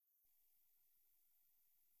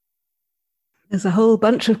There's a whole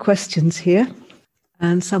bunch of questions here,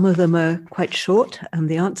 and some of them are quite short, and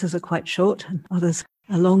the answers are quite short, and others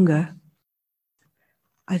are longer.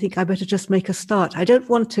 I think I better just make a start. I don't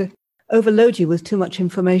want to overload you with too much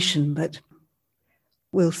information, but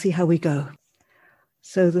we'll see how we go.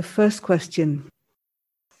 So the first question,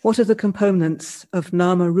 what are the components of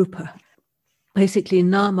nama rupa? Basically,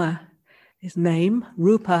 nama is name,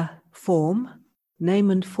 rupa form, name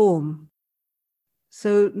and form.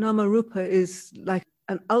 So nama rupa is like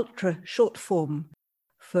an ultra short form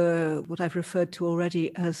for what I've referred to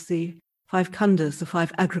already as the five khandhas, the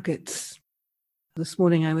five aggregates. This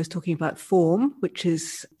morning I was talking about form, which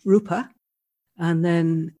is rupa, and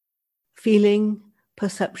then feeling,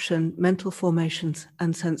 perception, mental formations,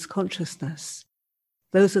 and sense consciousness.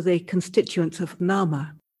 Those are the constituents of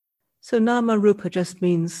nama. So nama rupa just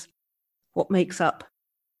means what makes up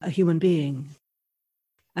a human being.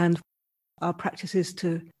 And our practice is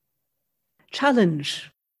to challenge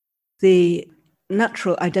the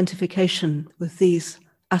natural identification with these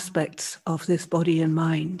aspects of this body and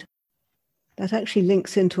mind. That actually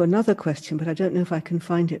links into another question, but I don't know if I can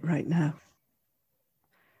find it right now.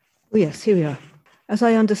 Oh yes, here we are. As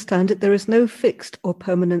I understand it, there is no fixed or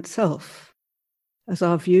permanent self, as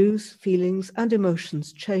our views, feelings, and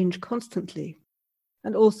emotions change constantly,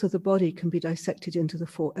 and also the body can be dissected into the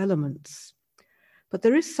four elements. But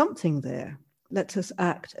there is something there, lets us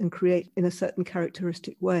act and create in a certain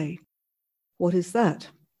characteristic way. What is that?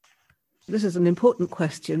 This is an important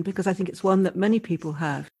question because I think it's one that many people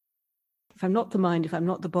have. If I'm not the mind, if I'm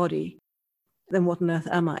not the body, then what on earth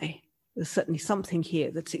am I? There's certainly something here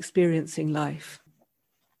that's experiencing life.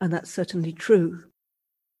 And that's certainly true.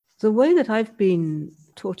 The way that I've been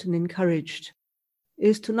taught and encouraged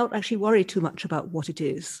is to not actually worry too much about what it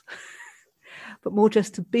is, but more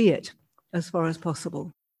just to be it as far as possible.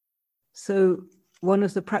 So one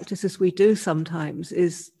of the practices we do sometimes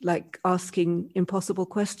is like asking impossible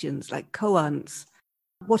questions, like koans.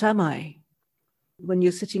 What am I? When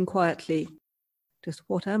you're sitting quietly, just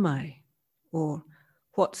what am I? Or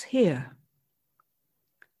what's here?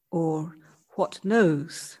 Or what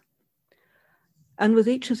knows? And with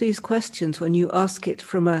each of these questions, when you ask it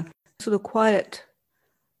from a sort of quiet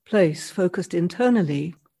place, focused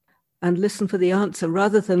internally, and listen for the answer,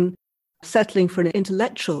 rather than settling for an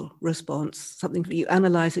intellectual response, something that you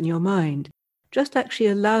analyze in your mind, just actually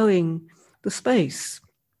allowing the space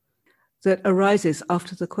that arises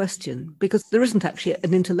after the question, because there isn't actually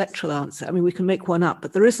an intellectual answer. I mean, we can make one up,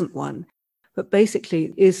 but there isn't one. But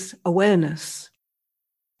basically is awareness.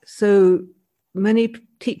 So many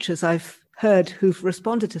teachers I've heard who've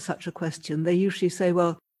responded to such a question, they usually say,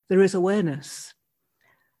 well, there is awareness,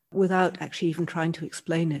 without actually even trying to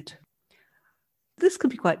explain it. This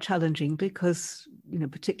can be quite challenging because,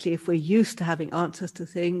 particularly if we're used to having answers to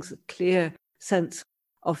things, a clear sense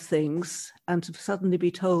of things, and to suddenly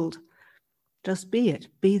be told, just be it,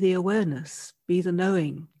 be the awareness, be the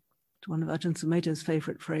knowing. It's one of Ajahn Sumedho's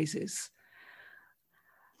favorite phrases.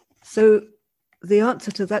 So the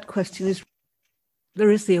answer to that question is,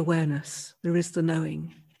 there is the awareness, there is the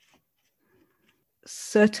knowing.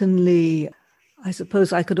 Certainly, I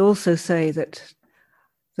suppose I could also say that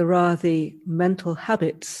there are the mental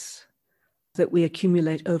habits that we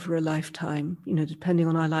accumulate over a lifetime, depending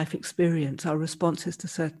on our life experience, our responses to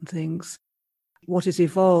certain things. What is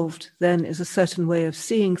evolved then is a certain way of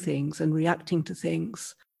seeing things and reacting to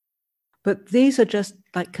things. But these are just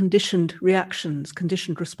like conditioned reactions,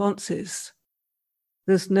 conditioned responses.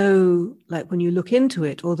 There's no, like when you look into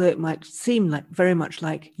it, although it might seem like very much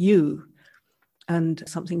like you and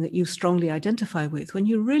something that you strongly identify with, when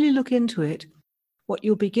you really look into it, what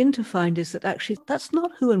you'll begin to find is that actually that's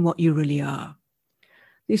not who and what you really are.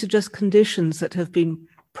 These are just conditions that have been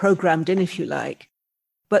programmed in, if you like.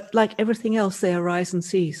 But like everything else, they arise and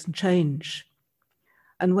cease and change.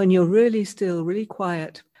 And when you're really still, really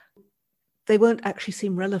quiet, they won't actually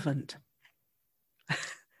seem relevant.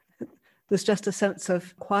 There's just a sense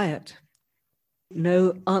of quiet,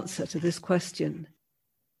 no answer to this question.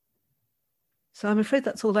 So I'm afraid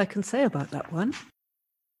that's all I can say about that one.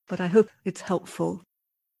 But I hope it's helpful.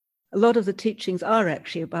 A lot of the teachings are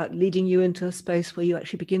actually about leading you into a space where you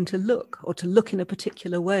actually begin to look, or to look in a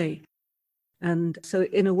particular way. And so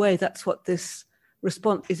in a way, that's what this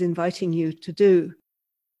response is inviting you to do.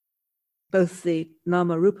 Both the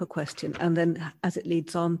nama rupa question, and then as it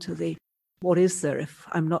leads on to the, what is there if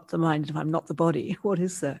I'm not the mind, if I'm not the body, what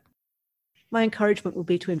is there? My encouragement will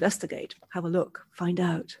be to investigate, have a look, find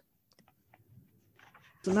out.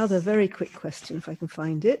 Another very quick question, if I can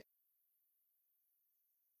find it.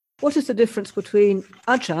 What is the difference between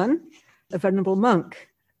Ajahn, a venerable monk,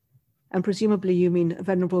 And presumably you mean a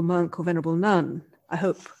venerable monk or venerable nun, I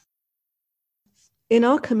hope. In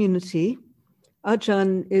our community,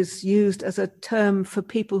 Ajahn is used as a term for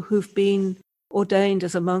people who've been ordained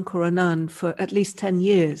as a monk or a nun for at least 10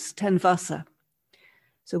 years, 10 vasa.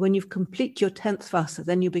 So when you've complete your 10th vasa,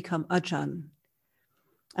 then you become Ajahn.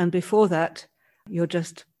 And before that, you're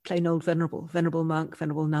just plain old venerable monk,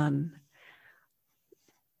 venerable nun.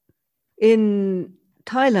 In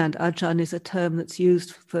Thailand, Ajahn is a term that's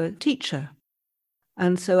used for teacher.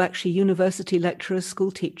 And so actually university lecturers,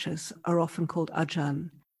 school teachers are often called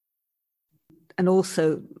Ajahn. And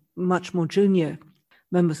also much more junior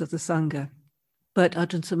members of the Sangha. But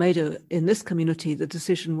Ajahn Sumedho, in this community, the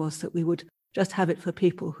decision was that we would just have it for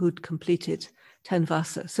people who'd completed 10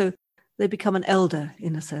 vasa. So they become an elder,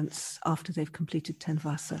 in a sense, after they've completed 10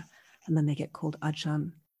 vasa, and then they get called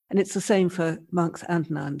Ajahn. And it's the same for monks and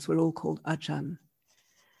nuns. We're all called Ajahn.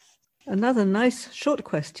 Another nice short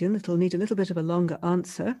question that'll need a little bit of a longer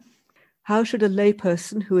answer. How should a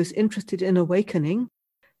layperson who is interested in awakening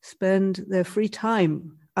spend their free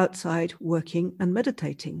time outside working and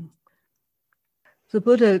meditating? The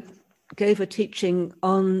Buddha gave a teaching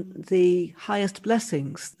on the highest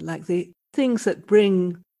blessings, like the things that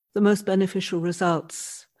bring the most beneficial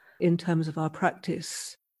results in terms of our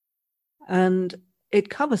practice. And it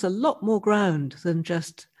covers a lot more ground than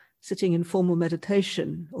just sitting in formal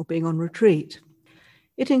meditation or being on retreat.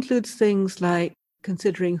 It includes things like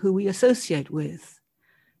considering who we associate with,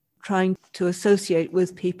 trying to associate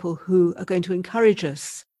with people who are going to encourage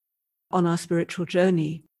us on our spiritual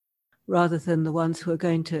journey, rather than the ones who are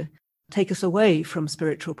going to take us away from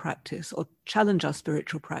spiritual practice or challenge our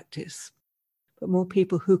spiritual practice, but more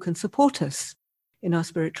people who can support us in our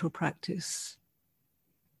spiritual practice.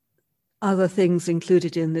 Other things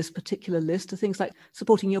included in this particular list are things like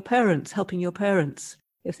supporting your parents, helping your parents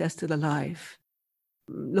if they're still alive,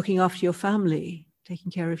 looking after your family,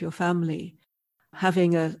 taking care of your family,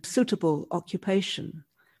 having a suitable occupation.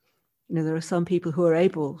 You know, there are some people who are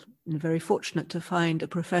able, very fortunate to find a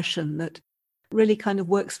profession that really kind of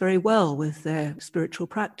works very well with their spiritual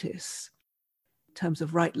practice in terms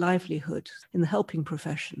of right livelihood in the helping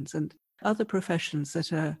professions, and other professions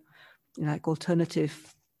that are, you know, like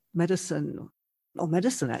alternative medicine, or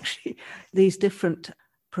medicine actually, these different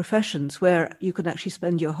professions where you can actually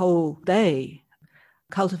spend your whole day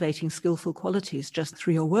cultivating skillful qualities just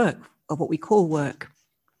through your work, or what we call work.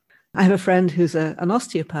 I have a friend who's an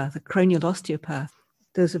osteopath, a cranial osteopath.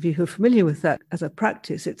 Those of you who are familiar with that as a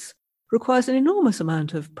practice, it requires an enormous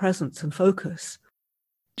amount of presence and focus.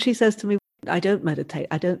 She says to me, I don't meditate.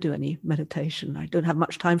 I don't do any meditation. I don't have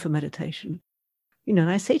much time for meditation. You know,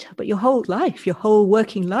 and I say to her, but your whole life, your whole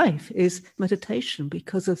working life is meditation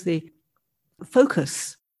because of the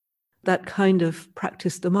focus that kind of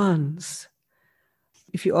practice demands.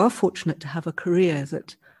 If you are fortunate to have a career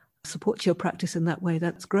that supports your practice in that way,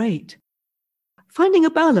 that's great. Finding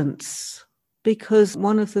a balance, because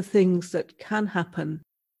one of the things that can happen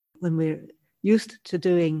when we're used to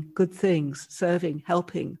doing good things, serving,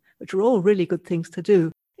 helping, which are all really good things to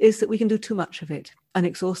do, is that we can do too much of it and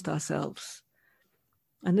exhaust ourselves.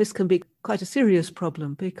 And this can be quite a serious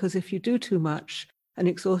problem, because if you do too much and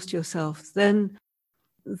exhaust yourself, then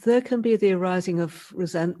there can be the arising of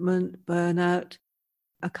resentment, burnout,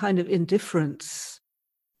 a kind of indifference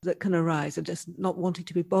that can arise, and just not wanting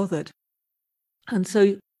to be bothered. And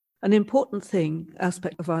so an important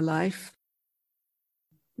aspect of our life,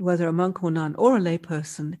 whether a monk or nun or a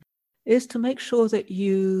layperson, is to make sure that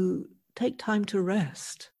you take time to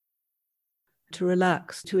rest, to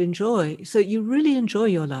relax, to enjoy, so you really enjoy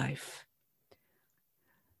your life.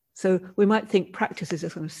 So we might think practice is a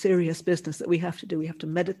kind of serious business that we have to do. We have to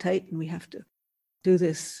meditate and we have to do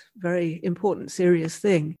this very important, serious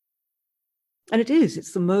thing. And it is.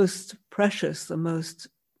 It's the most precious, the most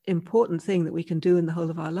important thing that we can do in the whole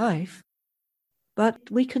of our life. But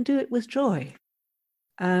we can do it with joy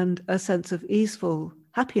and a sense of easeful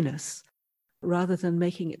happiness, rather than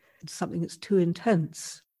making it something that's too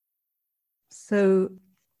intense. So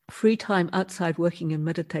free time outside working and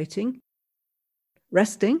meditating,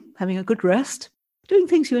 resting, having a good rest, doing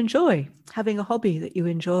things you enjoy, having a hobby that you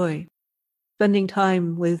enjoy, spending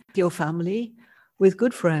time with your family, with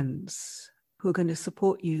good friends who are going to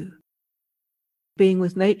support you, being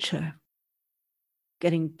with nature,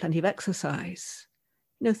 getting plenty of exercise,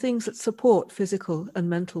 things that support physical and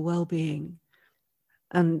mental well-being.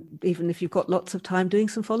 And even if you've got lots of time, doing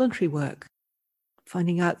some voluntary work,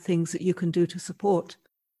 finding out things that you can do to support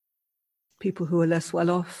people who are less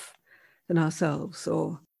well off than ourselves,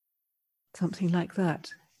 or something like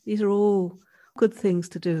that. These are all good things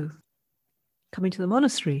to do. Coming to the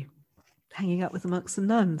monastery, hanging out with the monks and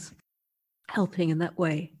nuns, helping in that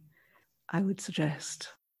way, I would suggest.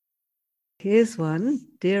 Here's one.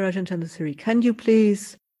 Dear Ajahn Chandasuri, can you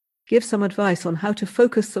please give some advice on how to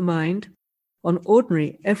focus the mind on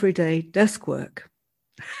ordinary, everyday desk work?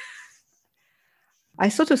 I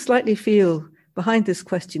sort of slightly feel behind this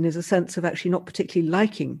question is a sense of actually not particularly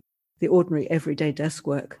liking the ordinary, everyday desk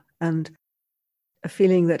work, and a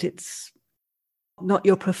feeling that it's not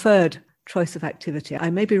your preferred choice of activity. I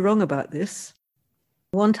may be wrong about this.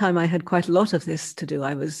 One time I had quite a lot of this to do.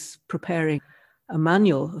 I was preparing a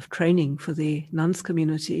manual of training for the nuns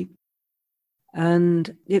community,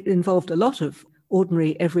 and it involved a lot of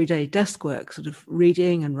ordinary, everyday desk work, sort of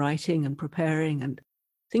reading and writing and preparing and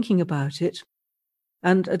thinking about it.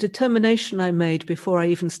 And a determination I made before I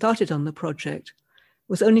even started on the project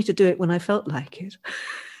was only to do it when I felt like it.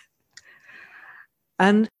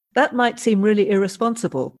 And that might seem really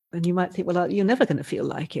irresponsible, and you might think, well, you're never going to feel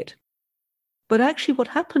like it. But actually what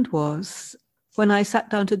happened was, when I sat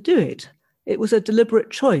down to do it, it was a deliberate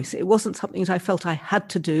choice. It wasn't something that I felt I had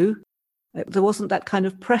to do. There wasn't that kind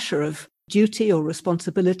of pressure of duty or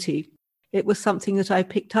responsibility. It was something that I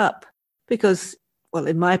picked up because, well,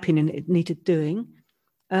 in my opinion, it needed doing,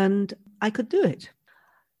 and I could do it.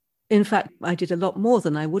 In fact, I did a lot more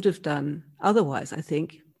than I would have done otherwise, I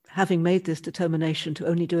think, having made this determination to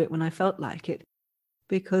only do it when I felt like it,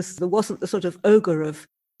 because there wasn't the sort of ogre of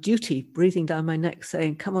duty breathing down my neck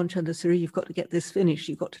saying, come on, Chandasuri, you've got to get this finished,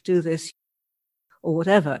 you've got to do this, or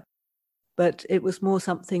whatever. But it was more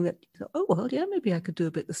something that, oh, well, yeah, maybe I could do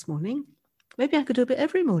a bit this morning. Maybe I could do a bit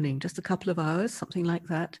every morning, just a couple of hours, something like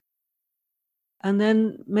that. And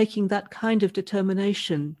then making that kind of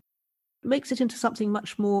determination makes it into something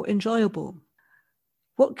much more enjoyable.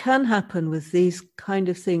 What can happen with these kind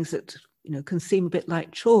of things that, can seem a bit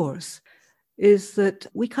like chores is that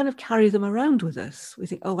we kind of carry them around with us. We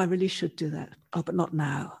think, oh, I really should do that. Oh, but not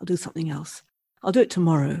now. I'll do something else. I'll do it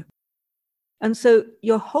tomorrow. And so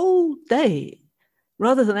your whole day,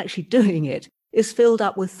 rather than actually doing it, is filled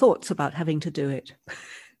up with thoughts about having to do it.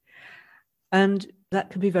 And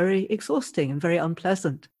that can be very exhausting and very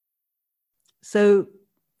unpleasant. So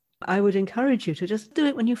I would encourage you to just do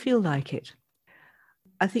it when you feel like it.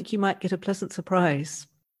 I think you might get a pleasant surprise.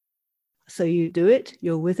 So you do it,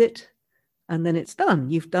 you're with it, and then it's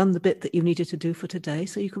done. You've done the bit that you needed to do for today,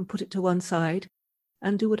 so you can put it to one side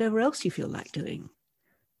and do whatever else you feel like doing.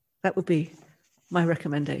 That would be my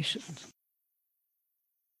recommendation.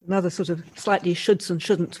 Another sort of slightly shoulds and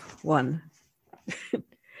shouldn't one.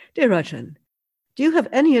 Dear Ajahn, do you have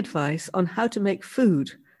any advice on how to make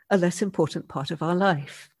food a less important part of our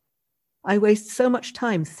life? I waste so much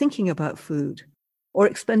time thinking about food or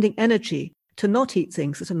expending energy to not eat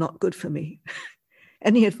things that are not good for me.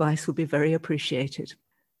 Any advice would be very appreciated.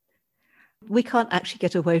 We can't actually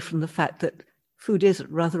get away from the fact that food is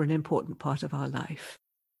rather an important part of our life.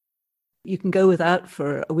 You can go without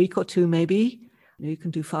for a week or two maybe. You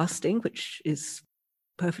can do fasting, which is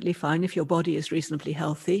perfectly fine if your body is reasonably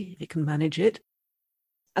healthy, if it can manage it.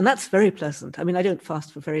 And that's very pleasant. I mean, I don't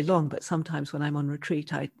fast for very long, but sometimes when I'm on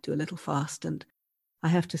retreat, I do a little fast. And I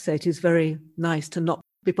have to say it is very nice to not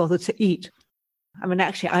be bothered to eat. I mean,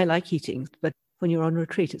 actually, I like eating, but when you're on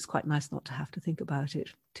retreat, it's quite nice not to have to think about it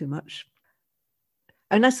too much.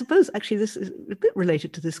 And I suppose, actually, this is a bit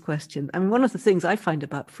related to this question. I mean, one of the things I find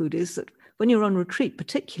about food is that when you're on retreat,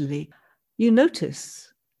 particularly, you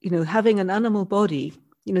notice, having an animal body,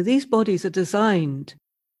 these bodies are designed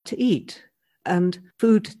to eat, and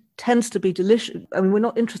food tends to be delicious. I mean, we're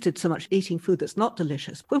not interested so much in eating food that's not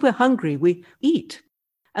delicious. When we're hungry, we eat,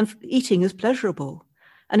 and eating is pleasurable,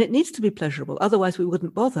 and it needs to be pleasurable, otherwise we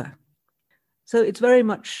wouldn't bother. So it's very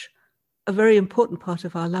much a very important part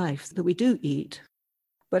of our life that we do eat.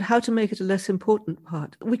 But how to make it a less important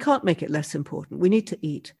part? We can't make it less important. We need to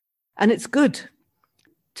eat. And it's good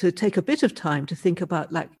to take a bit of time to think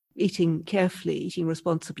about like eating carefully, eating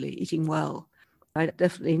responsibly, eating well. I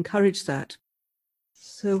definitely encourage that.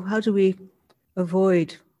 So how do we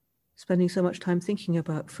avoid spending so much time thinking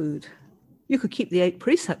about food? You could keep the 8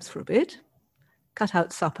 precepts for a bit, cut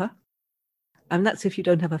out supper. And that's if you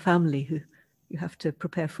don't have a family who you have to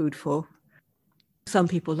prepare food for. Some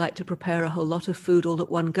people like to prepare a whole lot of food all at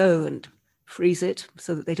one go and freeze it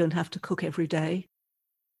so that they don't have to cook every day.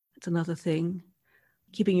 It's another thing.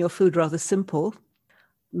 Keeping your food rather simple,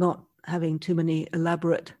 not having too many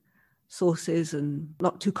elaborate sauces and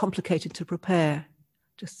not too complicated to prepare,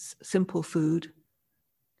 just simple food.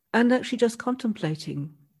 And actually just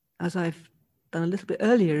contemplating, as I've done a little bit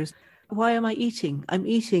earlier, is why am I eating? I'm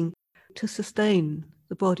eating to sustain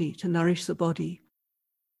the body, to nourish the body,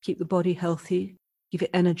 keep the body healthy, give it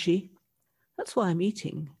energy. That's why I'm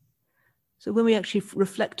eating. So when we actually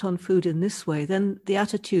reflect on food in this way, then the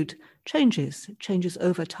attitude changes. It changes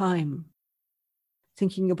over time.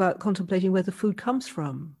 Thinking about contemplating where the food comes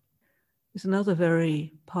from is another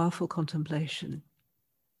very powerful contemplation.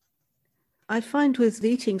 I find with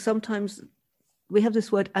eating sometimes we have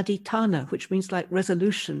this word adhitthana, which means like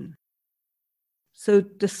resolution. So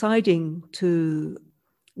deciding to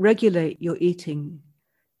regulate your eating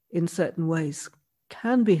in certain ways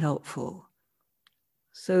can be helpful.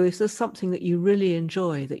 So if there's something that you really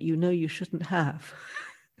enjoy that you know you shouldn't have,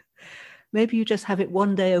 maybe you just have it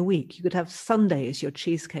one day a week. You could have Sunday as your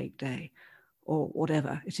cheesecake day, or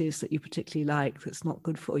whatever it is that you particularly like that's not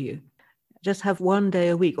good for you. Just have one day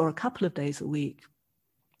a week or a couple of days a week,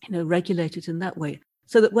 regulate it in that way,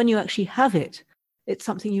 so that when you actually have it, it's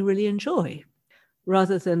something you really enjoy,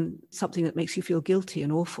 rather than something that makes you feel guilty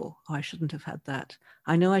and awful. Oh, I shouldn't have had that.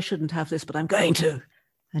 I know I shouldn't have this, but I'm going to.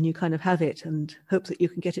 And you kind of have it and hope that you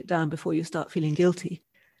can get it down before you start feeling guilty.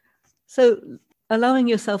 So allowing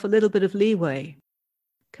yourself a little bit of leeway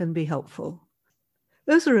can be helpful.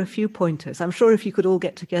 Those are a few pointers. I'm sure if you could all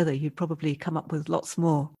get together, you'd probably come up with lots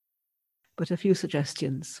more. But a few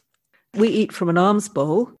suggestions. We eat from an alms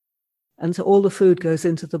bowl, and so all the food goes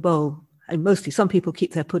into the bowl. And mostly, some people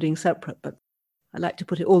keep their pudding separate, but I like to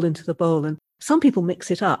put it all into the bowl. And some people mix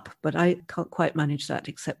it up, but I can't quite manage that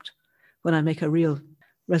except when I make a real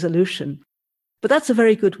resolution. But that's a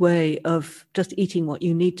very good way of just eating what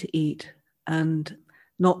you need to eat and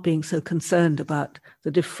not being so concerned about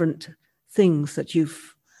the different things that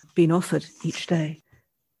you've been offered each day.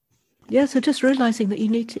 Yeah, so just realizing that you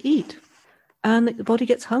need to eat and that the body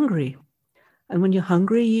gets hungry. And when you're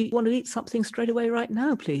hungry, you want to eat something straight away right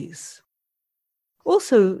now, please.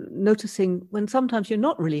 Also noticing when sometimes you're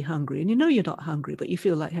not really hungry and you know you're not hungry, but you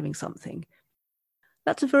feel like having something.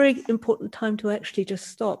 That's a very important time to actually just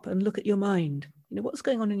stop and look at your mind. What's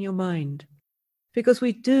going on in your mind? Because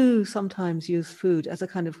we do sometimes use food as a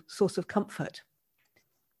kind of source of comfort.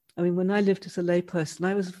 I mean, when I lived as a layperson,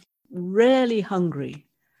 I was rarely hungry.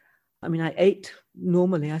 I mean, I ate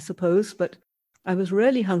normally, I suppose, but I was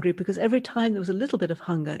rarely hungry because every time there was a little bit of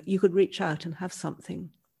hunger, you could reach out and have something.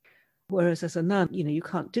 Whereas as a nun, you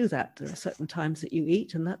can't do that. There are certain times that you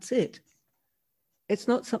eat and that's it. It's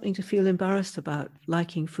not something to feel embarrassed about,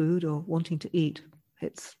 liking food or wanting to eat.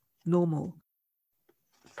 It's normal.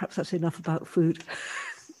 Perhaps that's enough about food.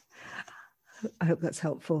 I hope that's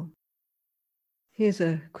helpful. Here's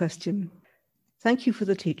a question. Thank you for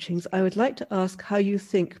the teachings. I would like to ask how you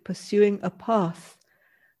think pursuing a path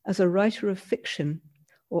as a writer of fiction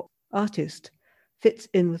or artist fits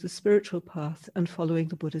in with the spiritual path and following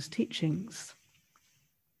the Buddha's teachings.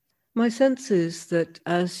 My sense is that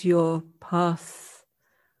as your path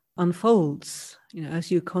unfolds,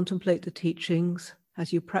 as you contemplate the teachings,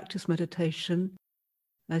 as you practice meditation,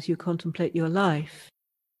 as you contemplate your life,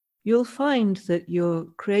 you'll find that your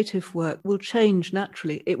creative work will change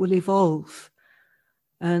naturally. It will evolve,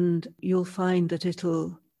 and you'll find that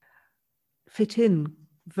it'll fit in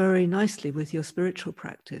very nicely with your spiritual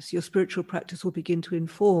practice. Your spiritual practice will begin to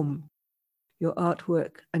inform your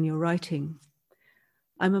artwork and your writing.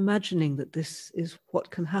 I'm imagining that this is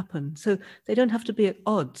what can happen. So they don't have to be at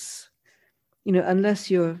odds,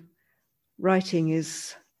 unless your writing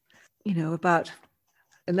is,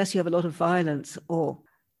 unless you have a lot of violence or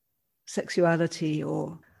sexuality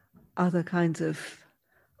or other kinds of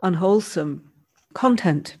unwholesome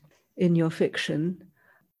content in your fiction.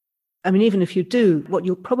 I mean, even if you do, what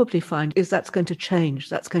you'll probably find is that's going to change,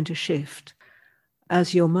 that's going to shift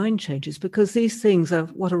as your mind changes, because these things are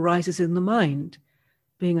what arises in the mind.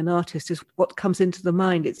 Being an artist is what comes into the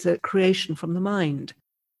mind. It's a creation from the mind.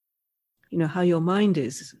 How your mind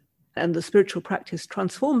is, and the spiritual practice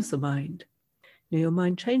transforms the mind. Your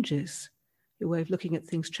mind changes. Your way of looking at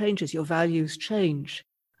things changes. Your values change.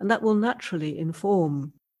 And that will naturally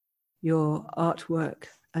inform your artwork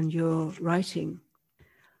and your writing.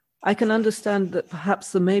 I can understand that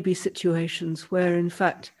perhaps there may be situations where, in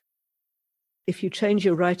fact, if you change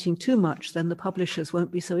your writing too much, then the publishers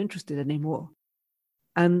won't be so interested anymore.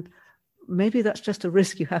 And maybe that's just a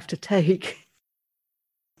risk you have to take.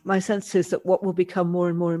 My sense is that what will become more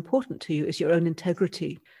and more important to you is your own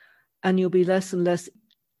integrity, and you'll be less and less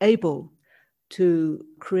able to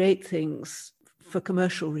create things for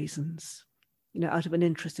commercial reasons, out of an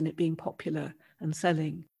interest in it being popular and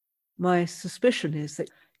selling. My suspicion is that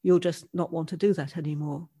you'll just not want to do that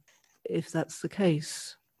anymore, if that's the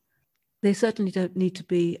case. They certainly don't need to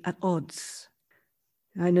be at odds.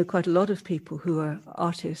 I know quite a lot of people who are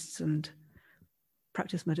artists and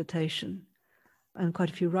practice meditation, and quite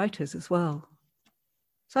a few writers as well.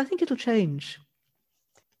 So I think it'll change.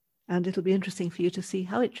 And it'll be interesting for you to see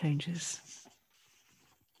how it changes.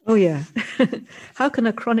 Oh yeah. How can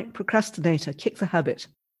a chronic procrastinator kick the habit?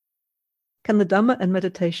 Can the Dhamma and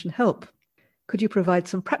meditation help? Could you provide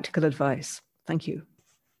some practical advice? Thank you.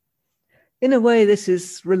 In a way,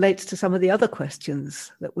 this relates to some of the other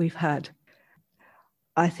questions that we've had.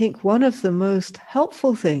 I think one of the most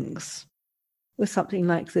helpful things with something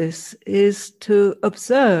like this is to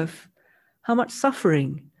observe how much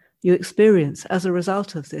suffering you experience as a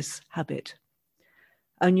result of this habit.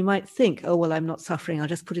 And you might think, oh, well, I'm not suffering. I'll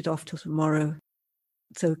just put it off till tomorrow.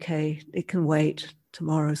 It's okay. It can wait.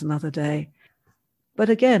 Tomorrow's another day. But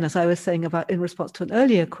again, as I was saying about in response to an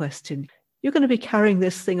earlier question, you're going to be carrying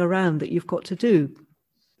this thing around that you've got to do.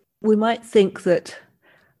 We might think that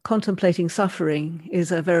contemplating suffering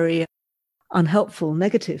is a very unhelpful,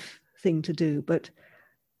 negative thing to do. But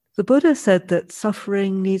the Buddha said that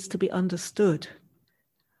suffering needs to be understood.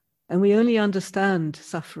 And we only understand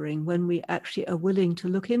suffering when we actually are willing to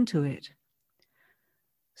look into it.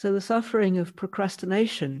 So the suffering of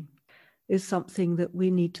procrastination is something that we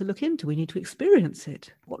need to look into. We need to experience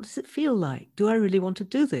it. What does it feel like? Do I really want to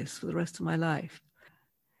do this for the rest of my life?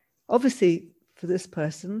 Obviously, for this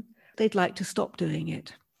person, they'd like to stop doing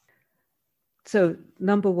it. So,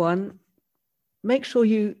 number one, make sure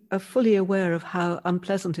you are fully aware of how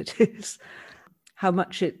unpleasant it is, how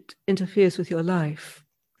much it interferes with your life.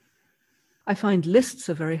 I find lists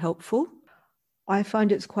are very helpful. I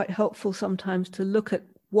find it's quite helpful sometimes to look at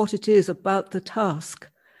what it is about the task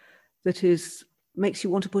that makes you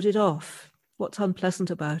want to put it off. What's unpleasant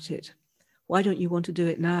about it? Why don't you want to do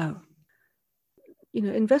it now?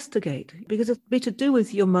 Investigate, because it'll be to do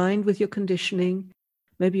with your mind, with your conditioning.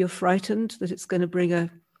 Maybe you're frightened that it's going to bring a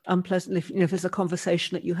unpleasant, if there's a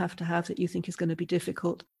conversation that you have to have that you think is going to be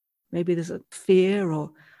difficult. Maybe there's a fear or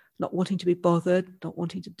not wanting to be bothered, not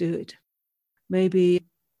wanting to do it. Maybe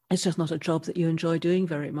it's just not a job that you enjoy doing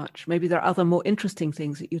very much. Maybe there are other more interesting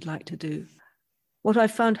things that you'd like to do. What I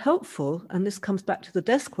found helpful, and this comes back to the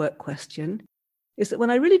desk work question, is that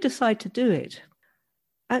when I really decide to do it,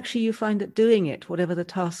 actually you find that doing it, whatever the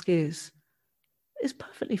task is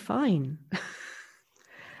perfectly fine.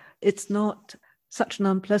 It's not such an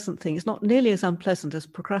unpleasant thing. It's not nearly as unpleasant as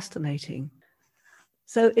procrastinating.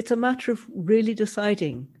 So it's a matter of really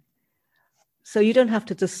deciding. So you don't have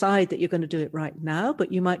to decide that you're going to do it right now,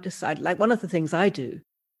 but you might decide, like one of the things I do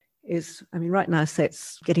is, right now I say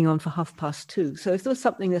it's getting on for 2:30. So if there was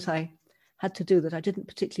something that I had to do that I didn't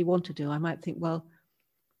particularly want to do, I might think, well,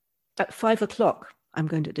 at 5:00, I'm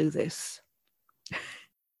going to do this.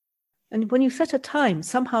 And when you set a time,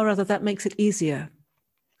 somehow or other, that makes it easier.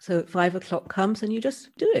 So at 5:00 comes and you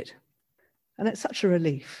just do it. And it's such a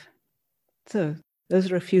relief. So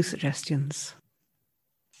those are a few suggestions.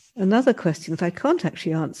 Another question that I can't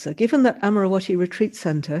actually answer, given that Amaravati Retreat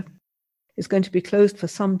Centre is going to be closed for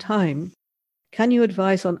some time, can you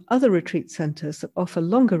advise on other retreat centres that offer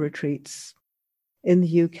longer retreats in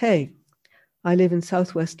the UK? I live in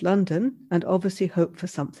southwest London and obviously hope for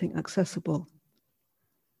something accessible.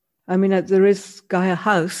 There is Gaia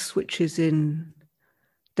House, which is in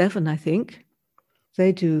Devon, I think.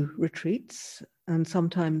 They do retreats, and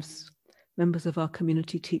sometimes members of our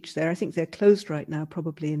community teach there. I think they're closed right now,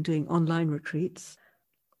 probably, and doing online retreats.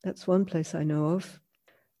 That's one place I know of.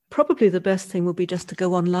 Probably the best thing will be just to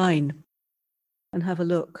go online and have a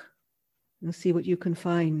look and see what you can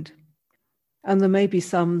find. And there may be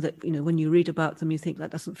some that, when you read about them, you think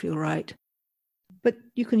that doesn't feel right. But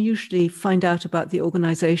you can usually find out about the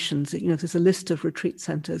organizations. There's a list of retreat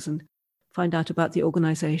centers, and find out about the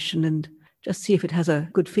organization and just see if it has a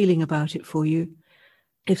good feeling about it for you.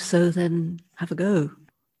 If so, then have a go.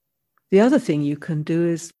 The other thing you can do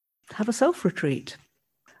is have a self-retreat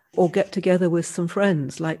or get together with some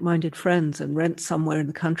friends, like-minded friends, and rent somewhere in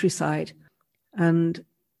the countryside. And,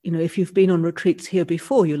 if you've been on retreats here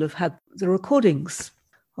before, you'll have had the recordings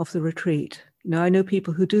of the retreat. I know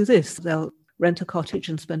people who do this. They'll rent a cottage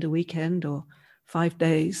and spend a weekend or 5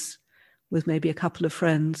 days with maybe a couple of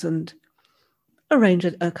friends and arrange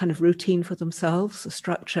a kind of routine for themselves, a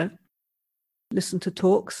structure, listen to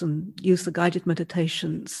talks and use the guided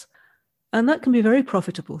meditations. And that can be a very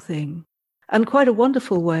profitable thing and quite a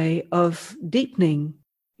wonderful way of deepening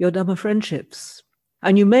your Dhamma friendships.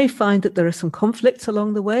 And you may find that there are some conflicts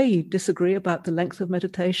along the way. You disagree about the length of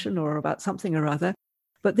meditation or about something or other.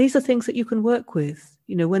 But these are things that you can work with.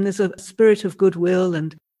 When there's a spirit of goodwill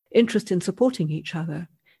and interest in supporting each other,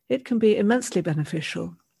 it can be immensely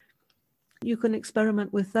beneficial. You can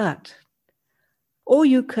experiment with that. Or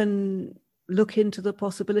you can look into the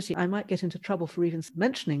possibility, I might get into trouble for even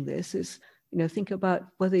mentioning this, is, think about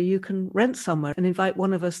whether you can rent somewhere and invite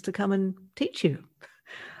one of us to come and teach you.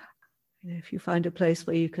 If you find a place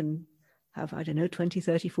where you can have, 20,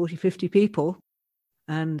 30, 40, 50 people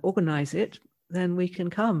and organize it, then we can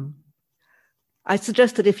come. I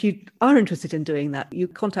suggest that if you are interested in doing that, you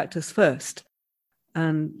contact us first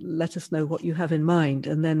and let us know what you have in mind,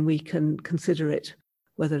 and then we can consider it,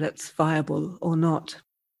 whether that's viable or not.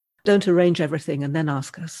 Don't arrange everything and then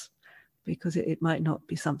ask us, because it might not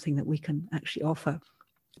be something that we can actually offer.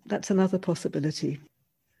 That's another possibility.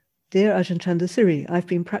 Dear Ajahn Chandasiri, I've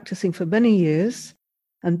been practicing for many years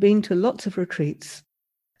and been to lots of retreats,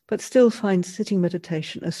 but still find sitting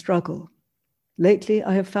meditation a struggle. Lately,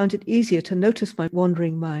 I have found it easier to notice my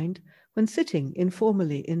wandering mind when sitting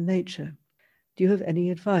informally in nature. Do you have any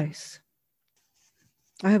advice?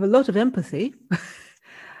 I have a lot of empathy.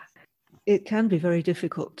 It can be very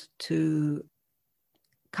difficult to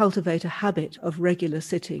cultivate a habit of regular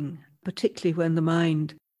sitting, particularly when the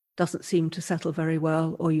mind doesn't seem to settle very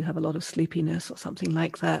well, or you have a lot of sleepiness or something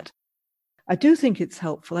like that. I do think it's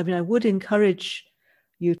helpful. I would encourage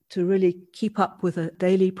you to really keep up with a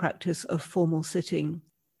daily practice of formal sitting,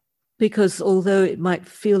 because although it might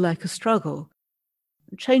feel like a struggle,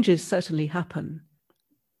 changes certainly happen.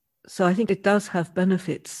 So I think it does have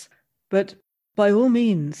benefits. But by all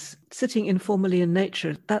means, sitting informally in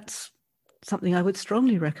nature, that's something I would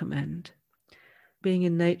strongly recommend. Being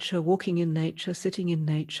in nature, walking in nature, sitting in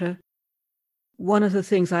nature. One of the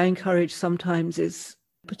things I encourage sometimes is,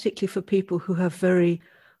 particularly for people who have very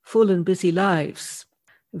full and busy lives,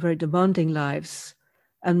 very demanding lives,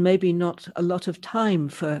 and maybe not a lot of time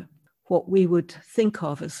for what we would think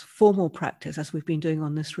of as formal practice, as we've been doing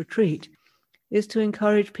on this retreat, is to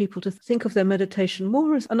encourage people to think of their meditation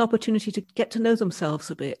more as an opportunity to get to know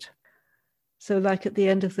themselves a bit. So like at the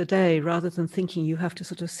end of the day, rather than thinking you have to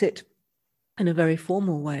sort of sit in a very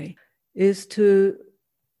formal way, is to,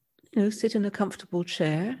 sit in a comfortable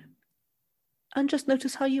chair and just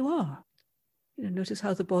notice how you are. Notice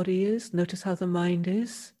how the body is, notice how the mind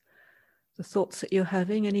is, the thoughts that you're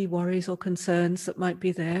having, any worries or concerns that might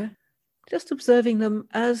be there. Just observing them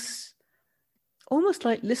as almost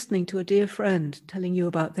like listening to a dear friend telling you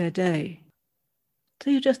about their day. So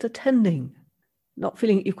you're just attending, not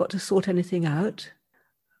feeling that you've got to sort anything out,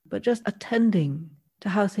 but just attending to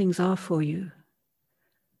how things are for you.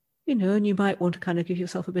 And you might want to kind of give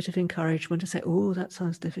yourself a bit of encouragement to say, oh, that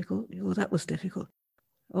sounds difficult. Oh, that was difficult.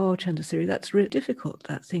 Oh, Chandasiri, that's really difficult,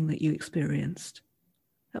 that thing that you experienced.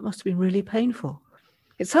 That must have been really painful.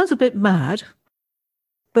 It sounds a bit mad,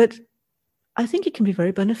 but I think it can be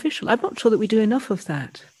very beneficial. I'm not sure that we do enough of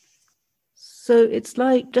that. So it's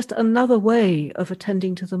like just another way of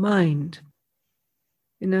attending to the mind.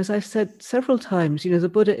 As I've said several times, the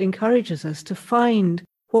Buddha encourages us to find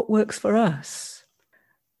what works for us.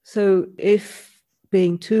 So if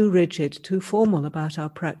being too rigid, too formal about our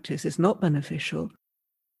practice is not beneficial,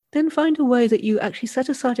 then find a way that you actually set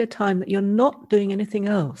aside a time that you're not doing anything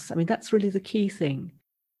else. That's really the key thing.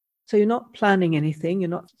 So you're not planning anything, you're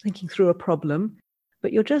not thinking through a problem,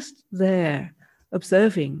 but you're just there,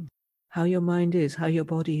 observing how your mind is, how your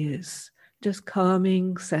body is, just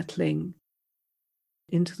calming, settling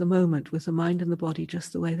into the moment with the mind and the body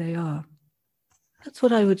just the way they are. That's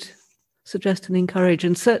what I would suggest and encourage,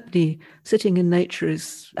 and certainly sitting in nature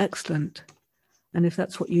is excellent. And if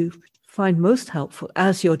that's what you find most helpful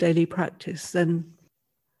as your daily practice, then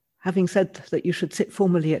having said that you should sit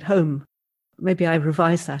formally at home, maybe I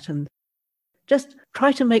revise that and just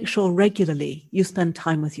try to make sure regularly you spend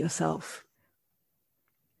time with yourself.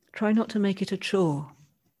 Try not to make it a chore.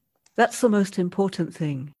 That's the most important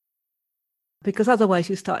thing, because otherwise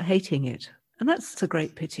you start hating it, and that's a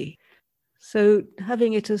great pity. So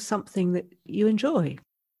having it as something that you enjoy.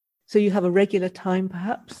 So you have a regular time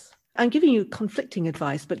perhaps. I'm giving you conflicting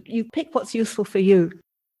advice, but you pick what's useful for you.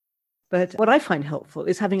 But what I find helpful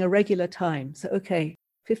is having a regular time. So,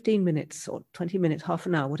 15 minutes or 20 minutes, half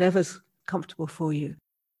an hour, whatever's comfortable for you.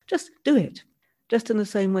 Just do it. Just in the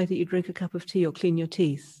same way that you drink a cup of tea or clean your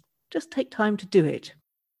teeth. Just take time to do it.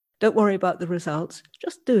 Don't worry about the results.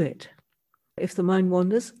 Just do it. If the mind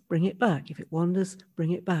wanders, bring it back. If it wanders,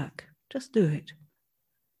 bring it back. Just do it.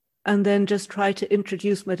 And then just try to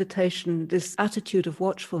introduce meditation, this attitude of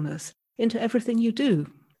watchfulness, into everything you do.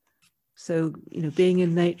 So, being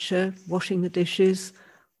in nature, washing the dishes,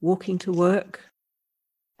 walking to work,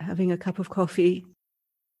 having a cup of coffee,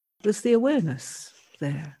 there's the awareness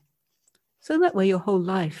there. So that way your whole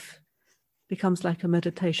life becomes like a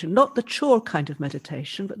meditation, not the chore kind of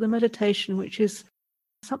meditation, but the meditation which is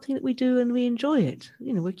something that we do and we enjoy it.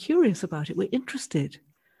 We're curious about it, we're interested.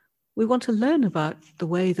 We want to learn about the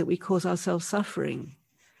way that we cause ourselves suffering.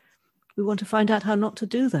 We want to find out how not to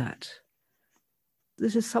do that.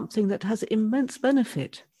 This is something that has immense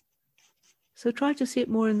benefit. So try to see it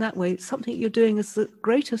more in that way. It's something you're doing as the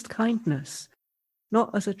greatest kindness,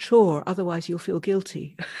 not as a chore, otherwise you'll feel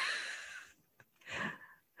guilty.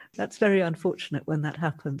 That's very unfortunate when that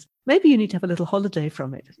happens. Maybe you need to have a little holiday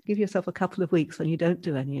from it. Give yourself a couple of weeks when you don't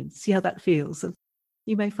do any and see how that feels. And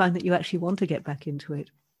you may find that you actually want to get back into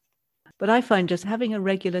it. But I find just having a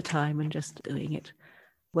regular time and just doing it,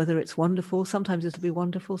 whether it's wonderful, sometimes it'll be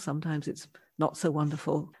wonderful, sometimes it's not so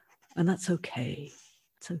wonderful. And that's okay.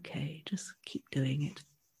 It's okay. Just keep doing it.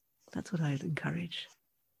 That's what I'd encourage.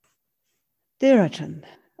 Dear Ajahn,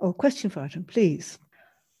 or question for Ajahn, please.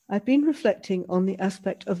 I've been reflecting on the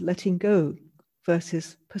aspect of letting go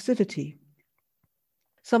versus passivity.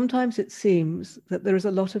 Sometimes it seems that there is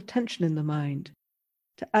a lot of tension in the mind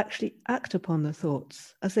to actually act upon the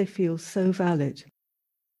thoughts as they feel so valid.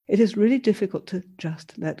 It is really difficult to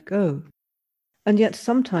just let go. And yet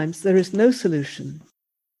sometimes there is no solution.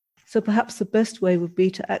 So perhaps the best way would be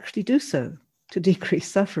to actually do so, to decrease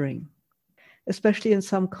suffering, especially in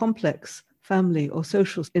some complex family or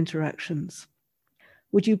social interactions.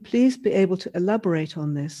 Would you please be able to elaborate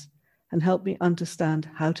on this and help me understand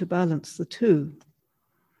how to balance the two?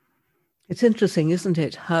 It's interesting, isn't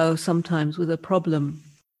it, how sometimes with a problem,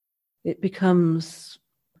 it becomes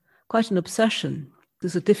quite an obsession.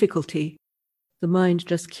 There's a difficulty. The mind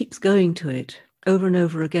just keeps going to it over and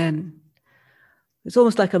over again. It's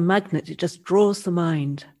almost like a magnet. It just draws the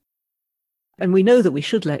mind. And we know that we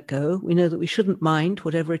should let go. We know that we shouldn't mind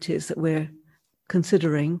whatever it is that we're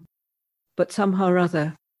considering. But somehow or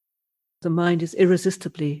other, the mind is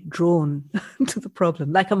irresistibly drawn to the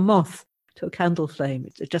problem, like a moth to a candle flame.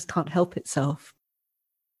 It just can't help itself.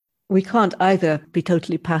 We can't either be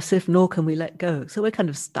totally passive, nor can we let go. So we're kind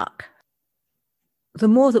of stuck. The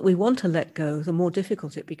more that we want to let go, the more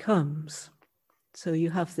difficult it becomes. So you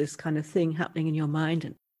have this kind of thing happening in your mind,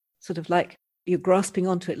 and sort of like you're grasping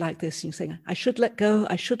onto it like this, and you're saying, I should let go,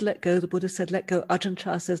 I should let go. The Buddha said, let go. Ajahn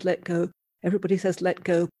Chah says, let go. Everybody says, let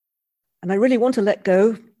go. And I really want to let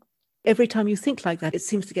go. Every time you think like that, it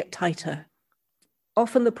seems to get tighter.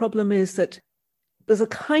 Often the problem is that there's a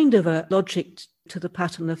kind of a logic to the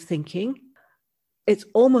pattern of thinking. It's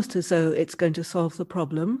almost as though it's going to solve the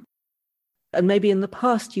problem. And maybe in the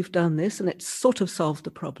past you've done this and it's sort of solved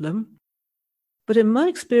the problem. But in my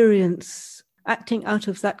experience, acting out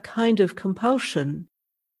of that kind of compulsion,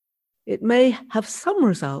 it may have some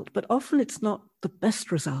result, but often it's not the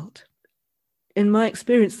best result. In my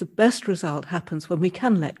experience, the best result happens when we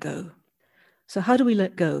can let go. So how do we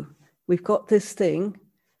let go? We've got this thing.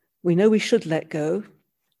 We know we should let go.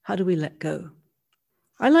 How do we let go?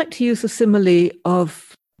 I like to use the simile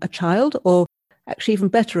of a child, or actually even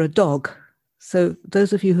better, a dog. So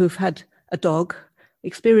those of you who've had a dog,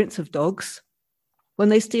 experience of dogs, when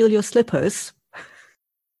they steal your slippers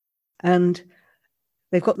and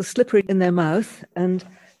they've got the slipper in their mouth and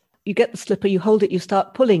you get the slipper, you hold it, you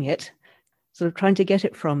start pulling it, sort of trying to get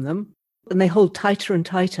it from them, and they hold tighter and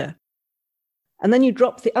tighter. And then you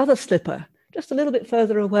drop the other slipper just a little bit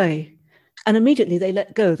further away, and immediately they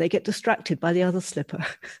let go. They get distracted by the other slipper,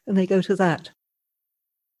 and they go to that.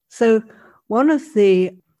 So one of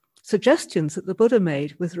the suggestions that the Buddha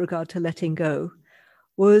made with regard to letting go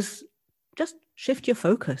was just shift your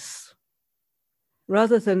focus.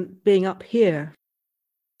 Rather than being up here,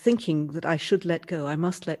 thinking that I should let go, I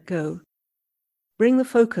must let go, bring the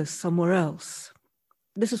focus somewhere else.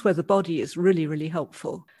 This is where the body is really, really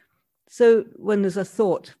helpful. So when there's a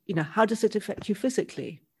thought, how does it affect you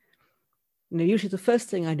physically? Usually the first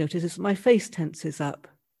thing I notice is my face tenses up.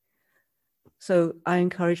 So I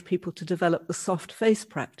encourage people to develop the soft face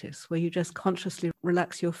practice, where you just consciously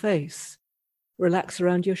relax your face, relax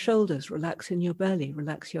around your shoulders, relax in your belly,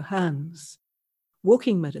 relax your hands.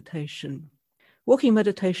 Walking meditation. Walking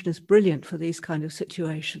meditation is brilliant for these kind of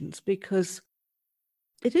situations because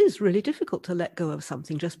it is really difficult to let go of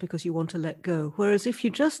something just because you want to let go. Whereas if you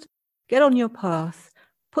just get on your path,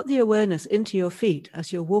 put the awareness into your feet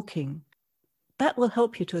as you're walking, that will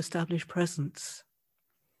help you to establish presence.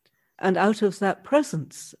 And out of that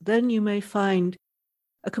presence, then you may find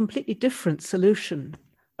a completely different solution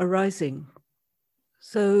arising.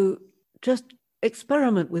 So just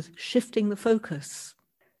experiment with shifting the focus,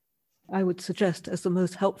 I would suggest, as the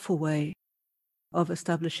most helpful way of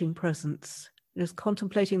establishing presence. Is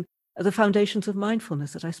contemplating the foundations of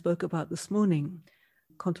mindfulness that I spoke about this morning,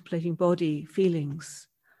 contemplating body, feelings,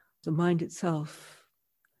 the mind itself,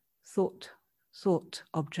 thought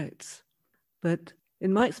objects. But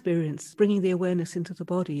in my experience, bringing the awareness into the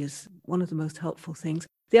body is one of the most helpful things.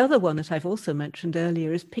 The other one that I've also mentioned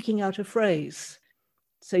earlier is picking out a phrase.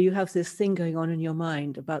 So you have this thing going on in your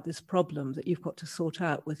mind about this problem that you've got to sort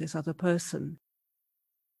out with this other person.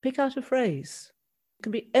 Pick out a phrase. It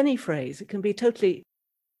can be any phrase. It can be a totally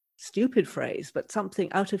stupid phrase, but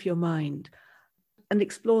something out of your mind, and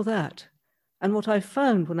explore that. And what I've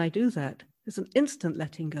found when I do that is an instant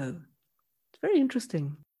letting go. It's very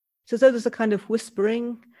interesting. It's as though there's a kind of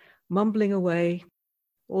whispering, mumbling away,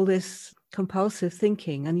 all this compulsive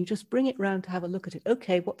thinking, and you just bring it round to have a look at it.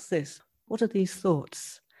 Okay, what's this? What are these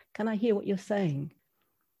thoughts? Can I hear what you're saying?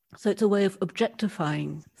 So it's a way of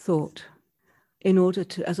objectifying thought in order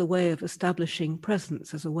to, as a way of establishing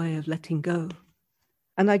presence, as a way of letting go.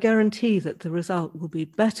 And I guarantee that the result will be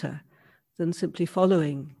better than simply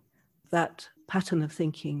following that pattern of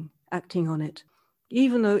thinking, acting on it.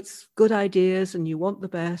 Even though it's good ideas and you want the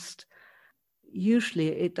best, usually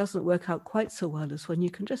it doesn't work out quite so well as when you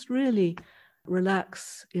can just really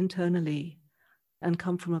relax internally and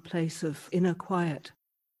come from a place of inner quiet.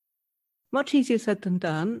 Much easier said than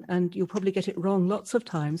done, and you'll probably get it wrong lots of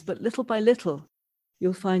times, but little by little,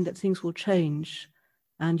 you'll find that things will change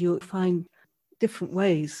and you'll find different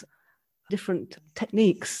ways, different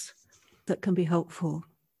techniques that can be helpful.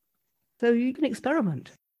 So you can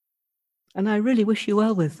experiment. And I really wish you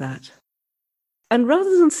well with that. And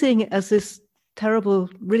rather than seeing it as this terrible,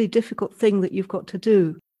 really difficult thing that you've got to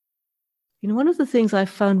do, one of the things I've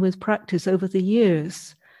found with practice over the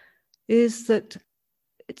years is that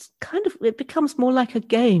it becomes more like a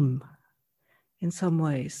game in some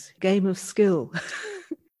ways, game of skill.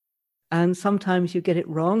 And sometimes you get it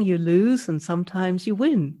wrong, you lose, and sometimes you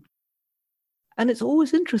win. And it's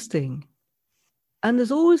always interesting. And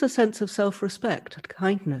there's always a sense of self-respect and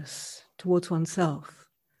kindness towards oneself.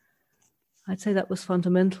 I'd say that was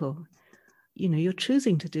fundamental. You're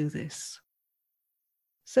choosing to do this.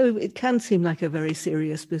 So it can seem like a very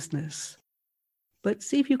serious business. But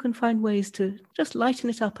see if you can find ways to just lighten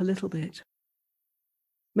it up a little bit.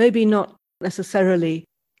 Maybe not necessarily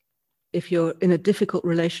if you're in a difficult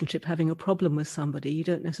relationship having a problem with somebody, you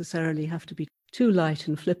don't necessarily have to be too light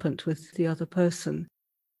and flippant with the other person,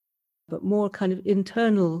 but more kind of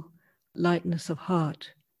internal lightness of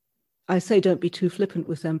heart. I say don't be too flippant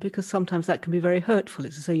with them because sometimes that can be very hurtful.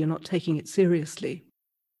 It's as though you're not taking it seriously.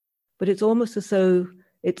 But it's almost as though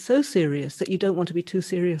it's so serious that you don't want to be too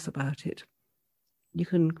serious about it. You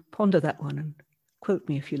can ponder that one and quote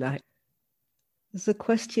me if you like. There's a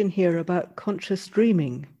question here about conscious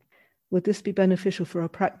dreaming. Would this be beneficial for our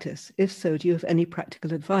practice? If so, do you have any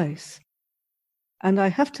practical advice? And I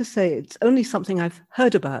have to say, it's only something I've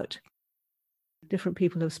heard about. Different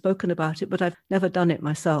people have spoken about it, but I've never done it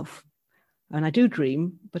myself. And I do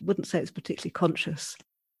dream, but wouldn't say it's particularly conscious.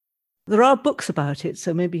 There are books about it,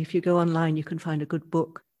 so maybe if you go online, you can find a good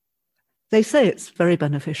book. They say it's very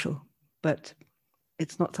beneficial, but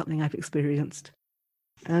it's not something I've experienced.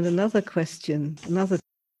 And another question,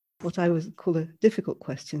 what I would call a difficult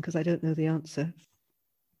question, because I don't know the answer.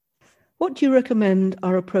 What do you recommend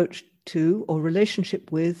our approach to or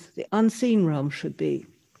relationship with the unseen realm should be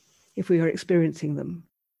if we are experiencing them?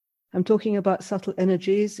 I'm talking about subtle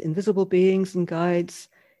energies, invisible beings and guides,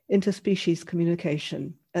 interspecies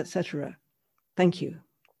communication, etc. Thank you.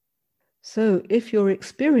 So if you're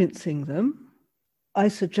experiencing them, I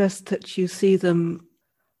suggest that you see them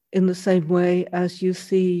in the same way as you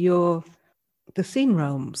see the seen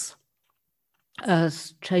realms,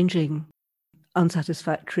 as changing,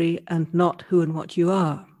 unsatisfactory, and not who and what you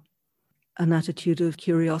are. An attitude of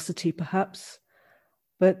curiosity, perhaps,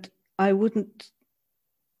 but I wouldn't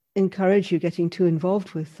encourage you getting too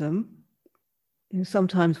involved with them.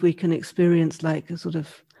 Sometimes we can experience like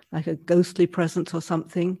a ghostly presence or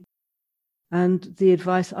something. And the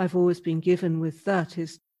advice I've always been given with that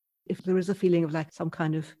is, if there is a feeling of like some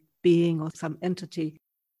kind of being or some entity,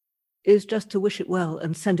 is just to wish it well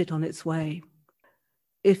and send it on its way.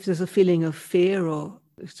 If there's a feeling of fear or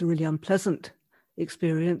if it's a really unpleasant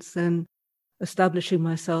experience, then establishing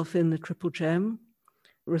myself in the Triple Gem,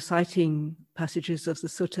 reciting passages of the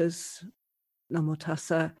suttas, Namo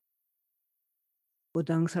Tassa,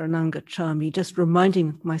 Buddhang Saranang Gacchami, just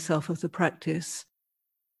reminding myself of the practice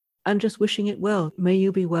and just wishing it well. May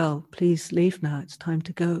you be well. Please leave now. It's time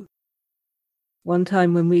to go. One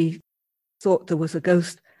time when we thought there was a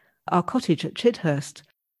ghost, our cottage at Chithurst,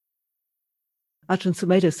 Ajahn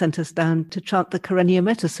Sumedho sent us down to chant the Karaniya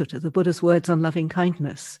Metta Sutta, the Buddha's words on loving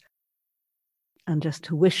kindness, and just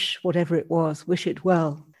to wish whatever it was, wish it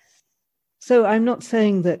well. So I'm not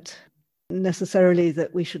saying that necessarily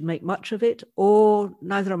that we should make much of it, or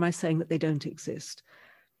neither am I saying that they don't exist.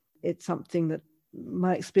 It's something that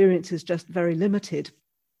my experience is just very limited.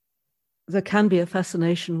 There can be a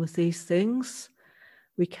fascination with these things.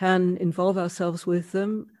 We can involve ourselves with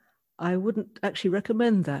them. I wouldn't actually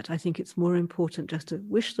recommend that. I think it's more important just to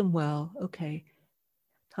wish them well. Okay,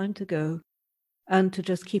 time to go, and to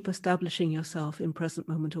just keep establishing yourself in present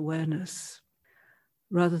moment awareness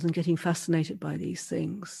rather than getting fascinated by these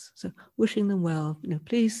things. So wishing them well,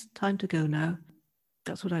 please, time to go now.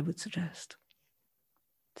 That's what I would suggest.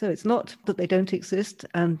 So it's not that they don't exist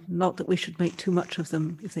and not that we should make too much of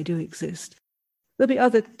them if they do exist. There'll be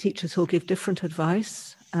other teachers who'll give different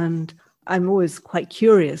advice, and I'm always quite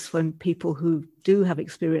curious when people who do have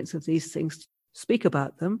experience of these things speak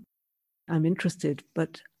about them. I'm interested,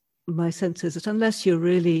 but my sense is that unless you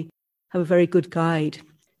really have a very good guide,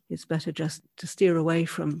 it's better just to steer away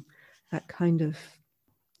from that kind of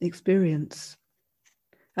experience.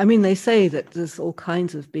 I mean, they say that there's all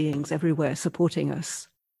kinds of beings everywhere supporting us,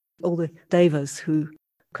 all the devas who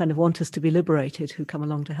kind of want us to be liberated, who come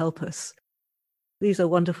along to help us. These are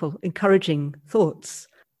wonderful, encouraging thoughts,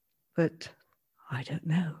 but I don't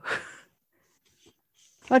know.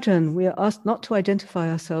 Ajahn, we are asked not to identify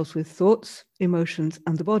ourselves with thoughts, emotions,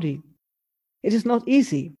 and the body. It is not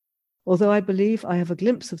easy, although I believe I have a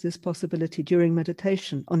glimpse of this possibility during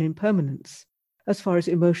meditation on impermanence, as far as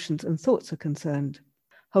emotions and thoughts are concerned.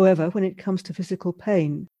 However, when it comes to physical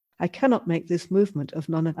pain, I cannot make this movement of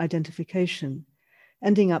non-identification,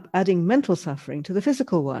 ending up adding mental suffering to the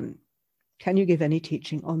physical one. Can you give any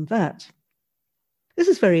teaching on that? This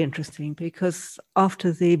is very interesting because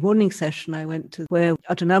after the morning session, I went to where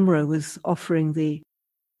Ajahn Amaro was offering the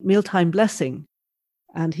mealtime blessing.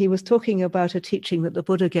 And he was talking about a teaching that the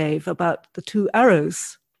Buddha gave about the 2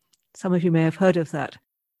 arrows. Some of you may have heard of that.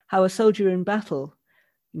 How a soldier in battle,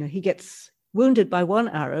 he gets wounded by 1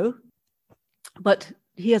 arrow, but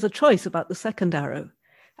he has a choice about the 2nd arrow.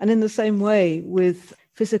 And in the same way with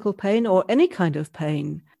physical pain or any kind of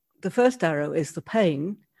pain, the first arrow is the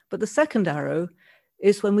pain, but the 2nd arrow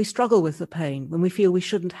is when we struggle with the pain, when we feel we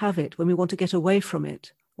shouldn't have it, when we want to get away from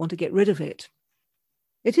it, want to get rid of it.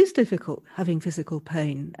 It is difficult having physical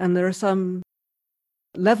pain, and there are some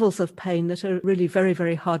levels of pain that are really very,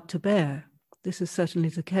 very hard to bear. This is certainly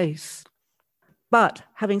the case. But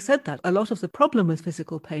having said that, a lot of the problem with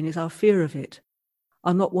physical pain is our fear of it,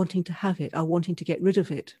 our not wanting to have it, our wanting to get rid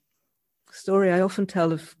of it. The story I often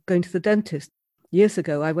tell of going to the dentist. Years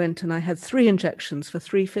ago, I went and I had 3 injections for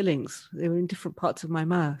 3 fillings. They were in different parts of my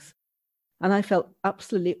mouth. And I felt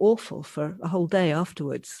absolutely awful for a whole day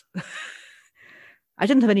afterwards. I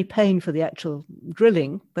didn't have any pain for the actual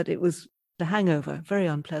drilling, but it was the hangover, very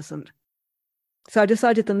unpleasant. So I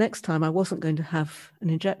decided the next time I wasn't going to have an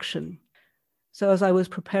injection. So as I was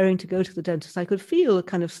preparing to go to the dentist, I could feel a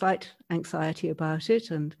kind of slight anxiety about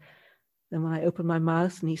it. And then when I opened my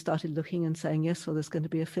mouth and he started looking and saying, yes, well, there's going to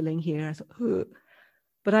be a filling here, I thought, oh.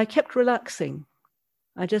 But I kept relaxing.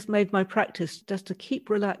 I just made my practice just to keep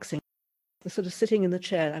relaxing. I was sort of sitting in the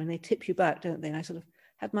chair. I mean, they tip you back, don't they? And I sort of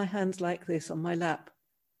had my hands like this on my lap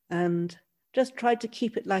and just tried to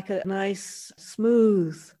keep it like a nice,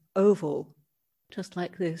 smooth oval, just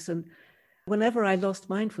like this. And whenever I lost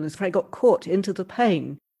mindfulness, if I got caught into the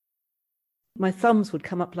pain, my thumbs would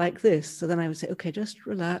come up like this. So then I would say, okay, just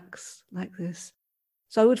relax like this.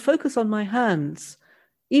 So I would focus on my hands,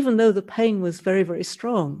 even though the pain was very, very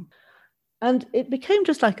strong. And it became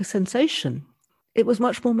just like a sensation. It was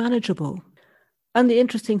much more manageable. And the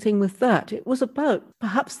interesting thing with that, it was about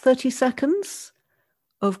perhaps 30 seconds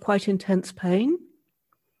of quite intense pain,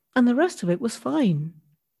 and the rest of it was fine.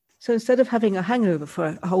 So instead of having a hangover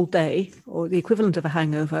for a whole day, or the equivalent of a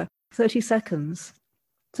hangover, 30 seconds.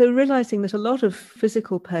 So realizing that a lot of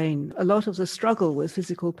physical pain, a lot of the struggle with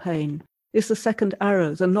physical pain is the 2nd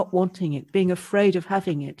arrow, the not wanting it, being afraid of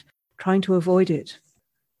having it, trying to avoid it.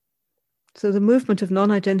 So the movement of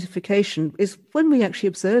non-identification is when we actually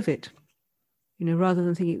observe it, rather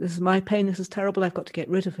than thinking, this is my pain, this is terrible, I've got to get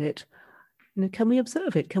rid of it. Can we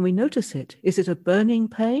observe it? Can we notice it? Is it a burning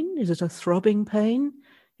pain? Is it a throbbing pain?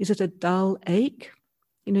 Is it a dull ache?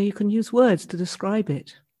 You can use words to describe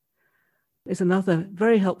it. It's another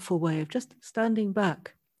very helpful way of just standing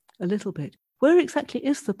back a little bit. Where exactly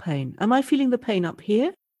is the pain? Am I feeling the pain up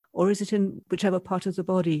here? Or is it in whichever part of the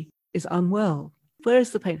body is unwell? Where is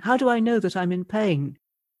the pain? How do I know that I'm in pain?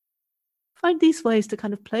 Find these ways to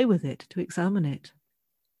kind of play with it, to examine it.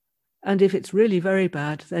 And if it's really very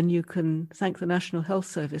bad, then you can thank the National Health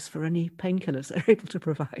Service for any painkillers they're able to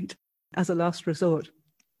provide as a last resort.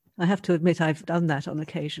 I have to admit I've done that on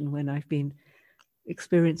occasion when I've been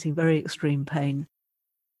experiencing very extreme pain.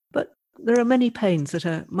 But there are many pains that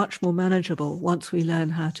are much more manageable once we learn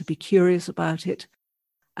how to be curious about it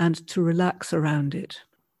and to relax around it.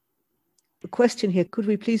 The question here, could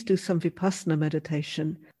we please do some Vipassana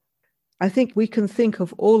meditation? I think we can think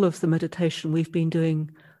of all of the meditation we've been doing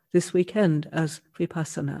this weekend as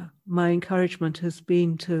Vipassana. My encouragement has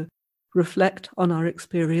been to reflect on our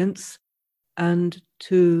experience and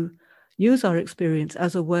to use our experience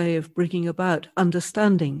as a way of bringing about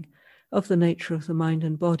understanding of the nature of the mind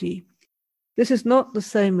and body. This is not the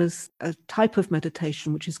same as a type of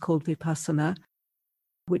meditation which is called vipassana,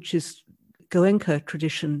 which is Goenka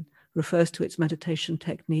tradition refers to its meditation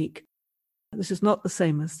technique. This is not the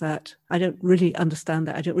same as that. I don't really understand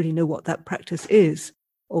that. I don't really know what that practice is,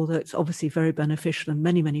 although it's obviously very beneficial and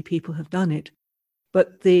many, many people have done it.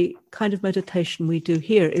 But the kind of meditation we do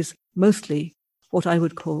here is mostly what I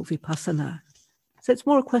would call vipassana. So it's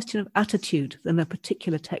more a question of attitude than a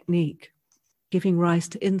particular technique, giving rise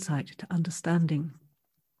to insight, to understanding.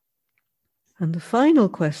 And the final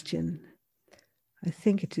question, I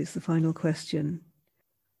think it is the final question,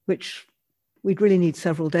 which we'd really need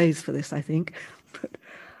several days for this, I think. But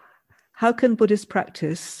how can Buddhist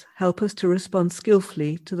practice help us to respond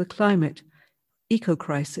skillfully to the climate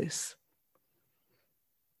eco-crisis?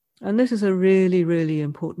 And this is a really, really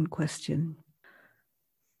important question.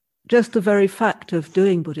 Just the very fact of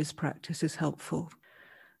doing Buddhist practice is helpful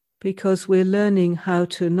because we're learning how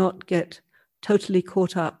to not get totally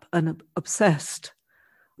caught up and obsessed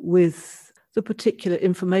with the particular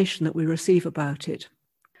information that we receive about it.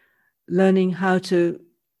 Learning how to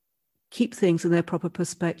keep things in their proper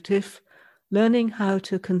perspective, learning how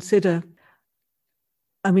to consider.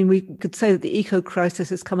 We could say that the eco-crisis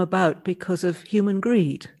has come about because of human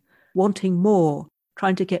greed, wanting more,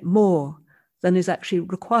 trying to get more than is actually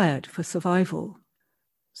required for survival.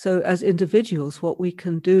 So as individuals, what we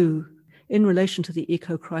can do in relation to the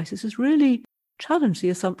eco-crisis is really challenge the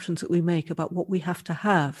assumptions that we make about what we have to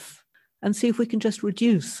have and see if we can just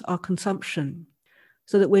reduce our consumption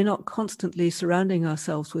so that we're not constantly surrounding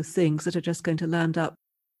ourselves with things that are just going to land up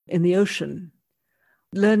in the ocean.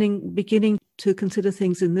 Beginning to consider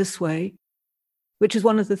things in this way, which is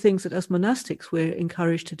one of the things that as monastics we're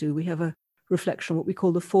encouraged to do. We have a reflection on what we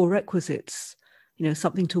call the four requisites,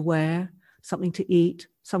 something to wear, something to eat,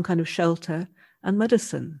 some kind of shelter, and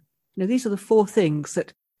medicine. These are the four things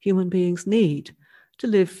that human beings need to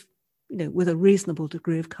live, with a reasonable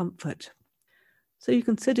degree of comfort. So you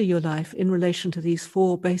consider your life in relation to these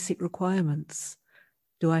four basic requirements.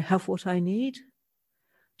 Do I have what I need?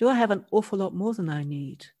 Do I have an awful lot more than I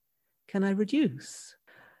need? Can I reduce?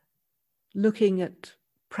 Looking at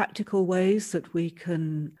practical ways that we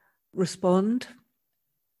can respond,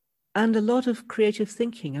 and a lot of creative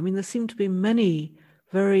thinking. There seem to be many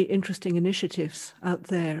very interesting initiatives out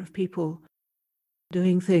there of people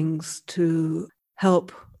doing things to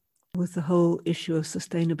help with the whole issue of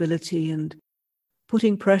sustainability and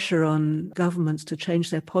putting pressure on governments to change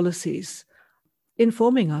their policies,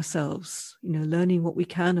 informing ourselves, learning what we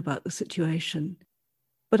can about the situation.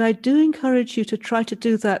 But I do encourage you to try to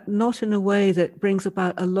do that not in a way that brings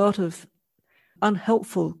about a lot of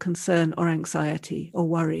unhelpful concern or anxiety or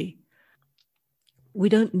worry. We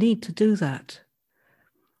don't need to do that.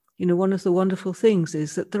 One of the wonderful things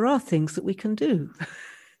is that there are things that we can do.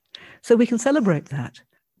 So we can celebrate that.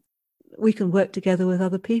 We can work together with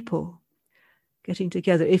other people. Getting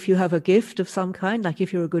together, if you have a gift of some kind, like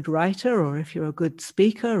if you're a good writer or if you're a good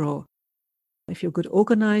speaker or if you're a good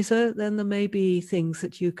organizer, then there may be things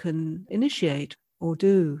that you can initiate or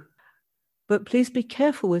do. But please be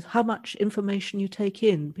careful with how much information you take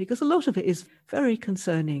in, because a lot of it is very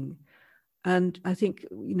concerning. And I think,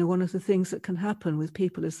 one of the things that can happen with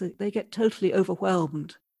people is that they get totally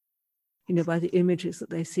overwhelmed, by the images that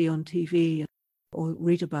they see on TV or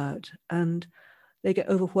read about. And they get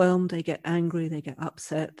overwhelmed, they get angry, they get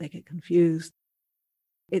upset, they get confused.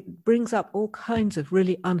 It brings up all kinds of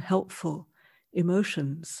really unhelpful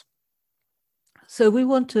emotions. So we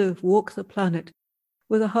want to walk the planet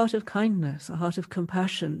with a heart of kindness, a heart of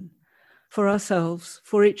compassion for ourselves,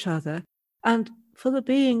 for each other, and for the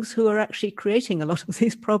beings who are actually creating a lot of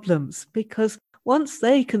these problems, because once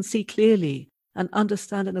they can see clearly and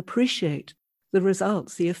understand and appreciate the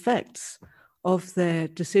results, the effects of their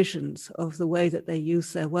decisions, of the way that they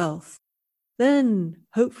use their wealth, then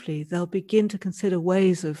hopefully they'll begin to consider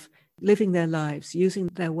ways of living their lives, using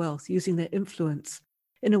their wealth, using their influence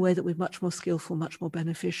in a way that will be much more skillful, much more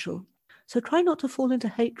beneficial. So try not to fall into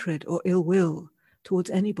hatred or ill will towards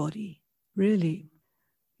anybody, really.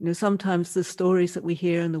 Sometimes the stories that we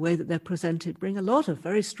hear and the way that they're presented bring a lot of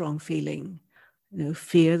very strong feeling.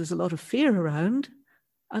 Fear, there's a lot of fear around,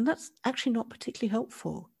 and that's actually not particularly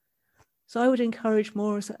helpful. So I would encourage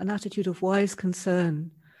more an attitude of wise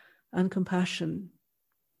concern and compassion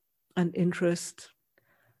and interest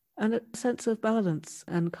and a sense of balance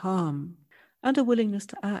and calm and a willingness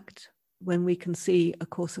to act when we can see a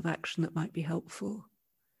course of action that might be helpful.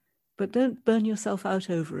 But don't burn yourself out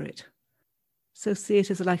over it. So see it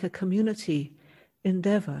as like a community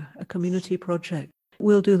endeavor, a community project.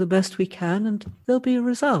 We'll do the best we can and there'll be a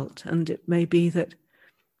result. And it may be that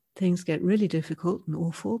things get really difficult and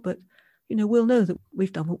awful, but we'll know that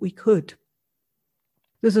we've done what we could.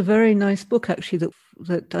 There's a very nice book actually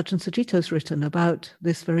that Ajahn Sujito's written about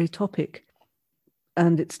this very topic.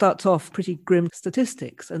 And it starts off pretty grim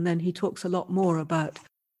statistics, and then he talks a lot more about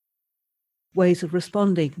ways of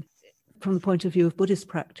responding from the point of view of Buddhist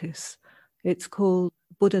practice. It's called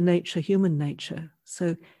Buddha Nature, Human Nature.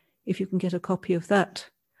 So if you can get a copy of that,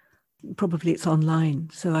 probably it's online.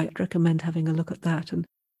 So I'd recommend having a look at that. And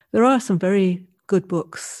there are some very good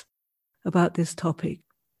books about this topic.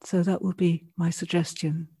 So that would be my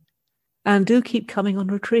suggestion. And do keep coming on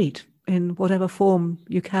retreat in whatever form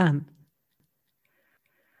you can.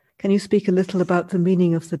 Can you speak a little about the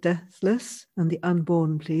meaning of the deathless and the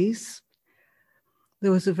unborn, please?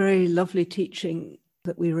 There was a very lovely teaching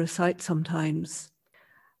that we recite sometimes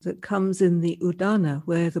that comes in the Udana,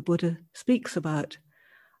 where the Buddha speaks about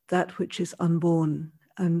that which is unborn,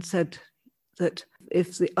 and said that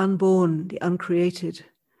if the unborn, the uncreated,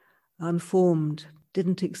 unformed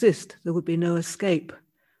didn't exist, there would be no escape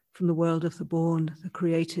from the world of the born, the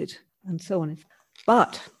created, and so on.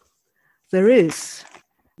 But there is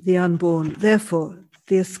the unborn, therefore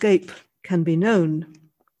the escape can be known.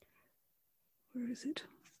 Where is it?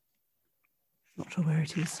 Not sure where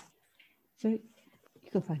it is. So you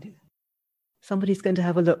can find it. Somebody's going to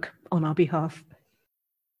have a look on our behalf.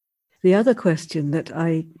 The other question that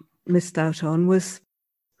I missed out on was,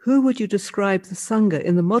 who would you describe the Sangha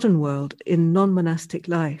in the modern world in non-monastic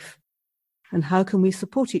life? And how can we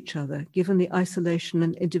support each other given the isolation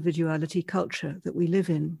and individuality culture that we live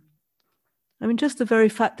in? I mean, just the very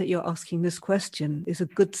fact that you're asking this question is a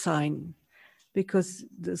good sign, because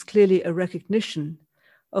there's clearly a recognition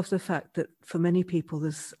of the fact that for many people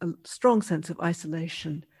there's a strong sense of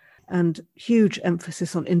isolation and huge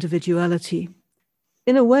emphasis on individuality.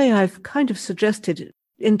 In a way, I've kind of suggested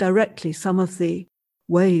indirectly some of the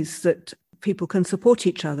ways that people can support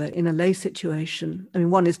each other in a lay situation. I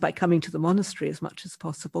mean, one is by coming to the monastery as much as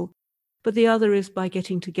possible, but the other is by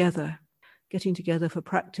getting together for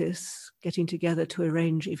practice, getting together to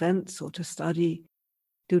arrange events or to study,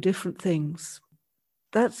 do different things.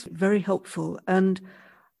 That's very helpful and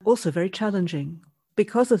also very challenging.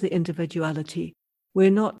 Because of the individuality,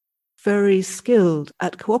 we're not very skilled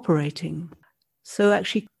at cooperating. So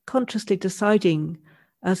actually consciously deciding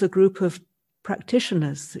as a group of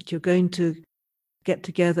practitioners that you're going to get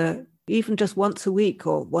together even just once a week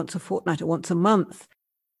or once a fortnight or once a month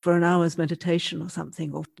for an hour's meditation or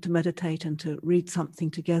something, or to meditate and to read something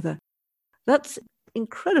together. That's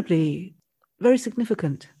incredibly, very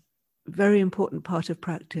significant, very important part of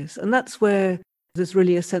practice. And that's where there's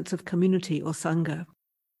really a sense of community or Sangha.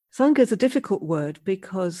 Sangha is a difficult word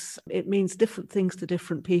because it means different things to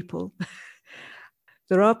different people.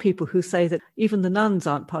 There are people who say that even the nuns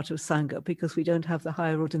aren't part of Sangha because we don't have the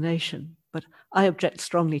higher ordination, but I object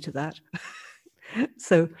strongly to that.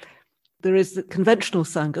 So there is the conventional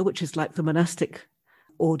Sangha, which is like the monastic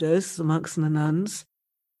orders, the monks and the nuns.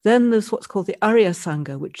 Then there's what's called the Arya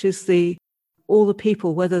Sangha, which is all the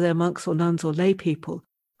people, whether they're monks or nuns or lay people,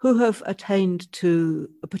 who have attained to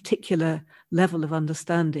a particular level of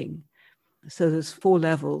understanding. So there's 4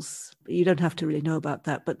 levels. You don't have to really know about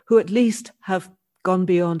that, but who at least have gone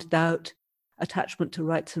beyond doubt, attachment to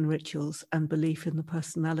rites and rituals, and belief in the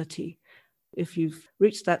personality. If you've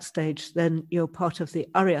reached that stage, then you're part of the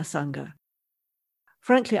Arya Sangha.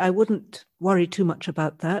 Frankly, I wouldn't worry too much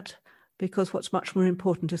about that, because what's much more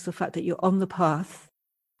important is the fact that you're on the path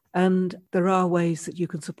and there are ways that you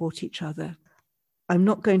can support each other. I'm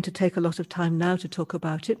not going to take a lot of time now to talk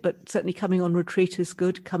about it, but certainly coming on retreat is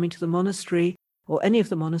good. Coming to the monastery or any of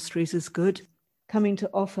the monasteries is good. Coming to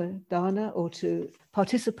offer dana or to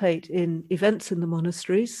participate in events in the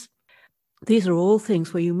monasteries. These are all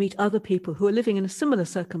things where you meet other people who are living in similar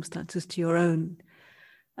circumstances to your own.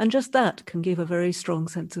 And just that can give a very strong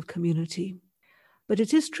sense of community. But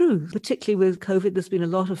it is true, particularly with COVID, there's been a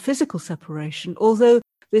lot of physical separation, although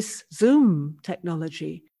this Zoom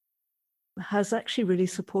technology has actually really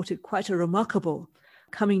supported quite a remarkable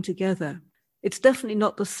coming together. It's definitely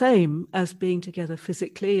not the same as being together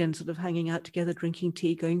physically and sort of hanging out together, drinking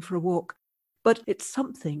tea, going for a walk. But it's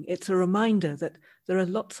something, it's a reminder that there are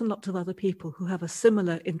lots and lots of other people who have a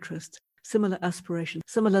similar interest, similar aspiration,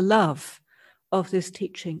 similar love of this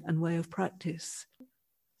teaching and way of practice.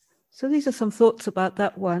 So these are some thoughts about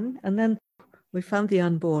that one. And then we found the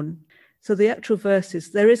unborn. So the actual verse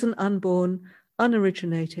is, there is an unborn,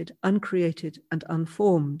 unoriginated, uncreated, and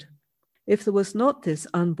unformed. If there was not this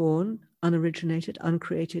unborn, unoriginated,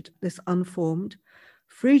 uncreated, this unformed,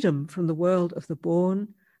 freedom from the world of the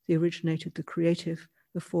born, the originated, the creative,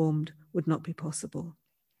 the formed would not be possible.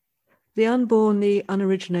 The unborn, the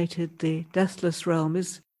unoriginated, the deathless realm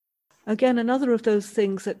is, again, another of those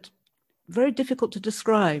things that very difficult to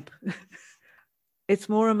describe. It's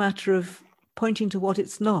more a matter of pointing to what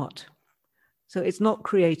it's not. So it's not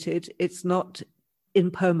created, it's not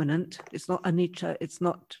impermanent, it's not anicca, it's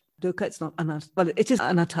not dukkha, it's not anatta. Well, it is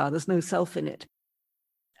anatta, there's no self in it.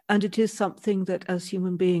 And it is something that as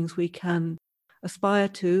human beings we can aspire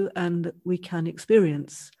to and we can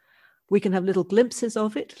experience. We can have little glimpses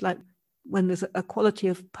of it, like when there's a quality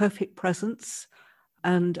of perfect presence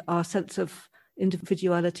and our sense of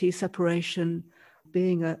individuality, separation,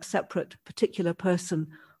 being a separate particular person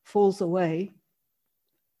falls away.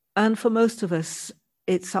 And for most of us,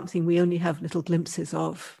 it's something we only have little glimpses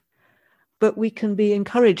of. But we can be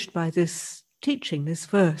encouraged by this teaching, this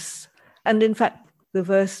verse. And in fact, the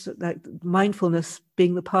verse, like mindfulness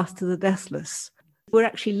being the path to the deathless, we're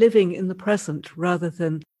actually living in the present rather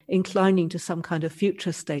than inclining to some kind of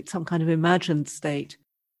future state, some kind of imagined state,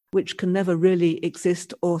 which can never really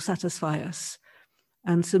exist or satisfy us.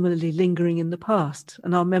 And similarly, lingering in the past.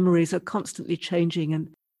 And our memories are constantly changing and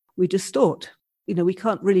we distort. We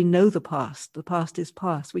can't really know the past. The past is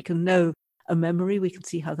past. We can know a memory. We can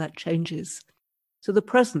see how that changes. So the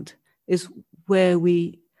present is where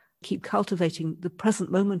we keep cultivating the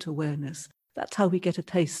present moment awareness. That's how we get a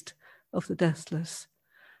taste of the deathless.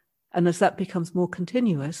 And as that becomes more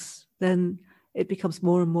continuous, then it becomes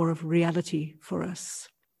more and more of a reality for us.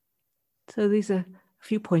 So these are a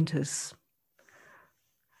few pointers.